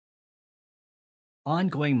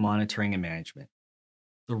Ongoing monitoring and management.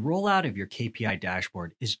 The rollout of your KPI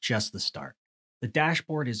dashboard is just the start. The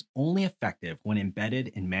dashboard is only effective when embedded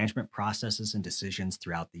in management processes and decisions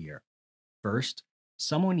throughout the year. First,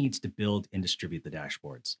 someone needs to build and distribute the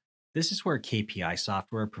dashboards. This is where KPI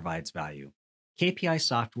software provides value. KPI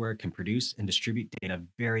software can produce and distribute data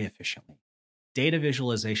very efficiently. Data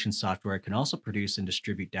visualization software can also produce and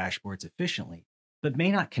distribute dashboards efficiently, but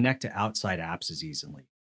may not connect to outside apps as easily.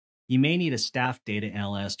 You may need a staff data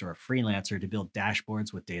analyst or a freelancer to build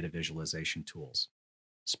dashboards with data visualization tools.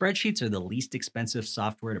 Spreadsheets are the least expensive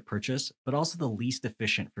software to purchase, but also the least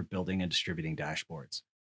efficient for building and distributing dashboards.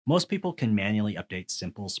 Most people can manually update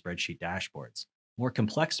simple spreadsheet dashboards. More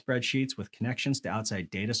complex spreadsheets with connections to outside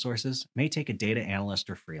data sources may take a data analyst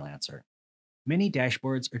or freelancer. Many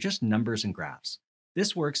dashboards are just numbers and graphs.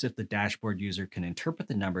 This works if the dashboard user can interpret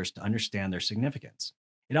the numbers to understand their significance.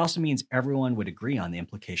 It also means everyone would agree on the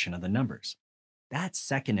implication of the numbers. That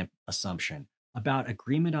second assumption about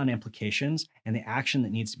agreement on implications and the action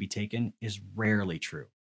that needs to be taken is rarely true.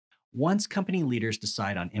 Once company leaders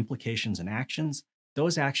decide on implications and actions,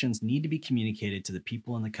 those actions need to be communicated to the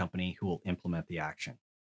people in the company who will implement the action.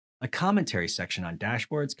 A commentary section on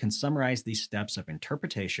dashboards can summarize these steps of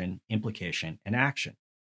interpretation, implication, and action.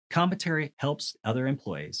 Commentary helps other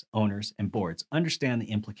employees, owners, and boards understand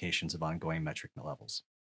the implications of ongoing metric levels.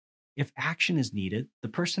 If action is needed, the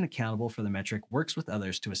person accountable for the metric works with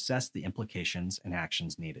others to assess the implications and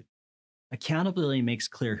actions needed. Accountability makes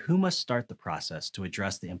clear who must start the process to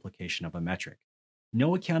address the implication of a metric.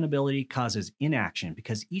 No accountability causes inaction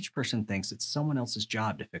because each person thinks it's someone else's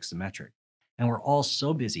job to fix the metric. And we're all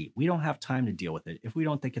so busy, we don't have time to deal with it if we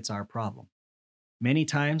don't think it's our problem. Many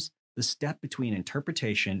times, the step between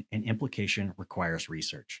interpretation and implication requires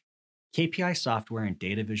research. KPI software and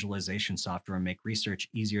data visualization software make research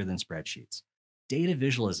easier than spreadsheets. Data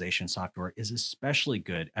visualization software is especially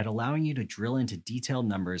good at allowing you to drill into detailed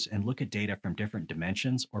numbers and look at data from different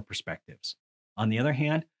dimensions or perspectives. On the other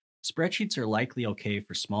hand, spreadsheets are likely okay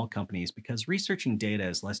for small companies because researching data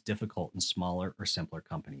is less difficult in smaller or simpler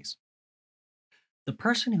companies. The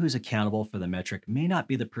person who's accountable for the metric may not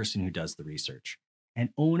be the person who does the research.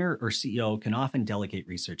 An owner or CEO can often delegate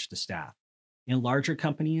research to staff. In larger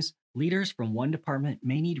companies, leaders from one department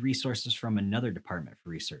may need resources from another department for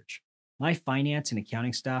research. My finance and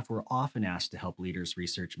accounting staff were often asked to help leaders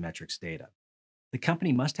research metrics data. The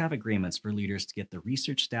company must have agreements for leaders to get the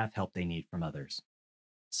research staff help they need from others.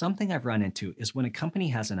 Something I've run into is when a company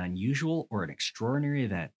has an unusual or an extraordinary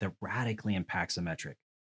event that radically impacts a metric.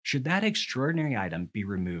 Should that extraordinary item be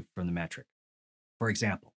removed from the metric? For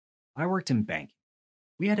example, I worked in banking.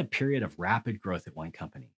 We had a period of rapid growth at one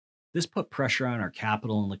company. This put pressure on our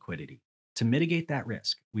capital and liquidity. To mitigate that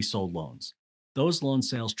risk, we sold loans. Those loan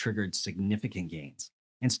sales triggered significant gains.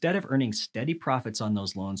 Instead of earning steady profits on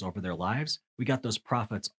those loans over their lives, we got those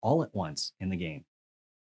profits all at once in the gain.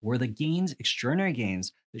 Were the gains extraordinary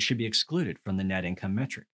gains that should be excluded from the net income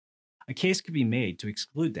metric? A case could be made to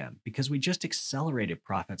exclude them because we just accelerated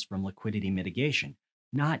profits from liquidity mitigation,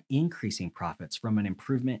 not increasing profits from an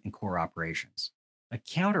improvement in core operations. A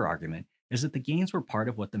counterargument is that the gains were part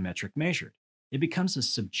of what the metric measured. It becomes a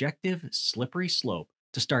subjective, slippery slope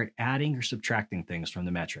to start adding or subtracting things from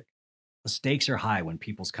the metric. The stakes are high when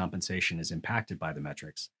people's compensation is impacted by the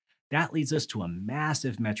metrics. That leads us to a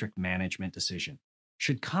massive metric management decision.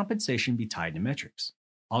 Should compensation be tied to metrics?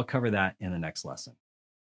 I'll cover that in the next lesson.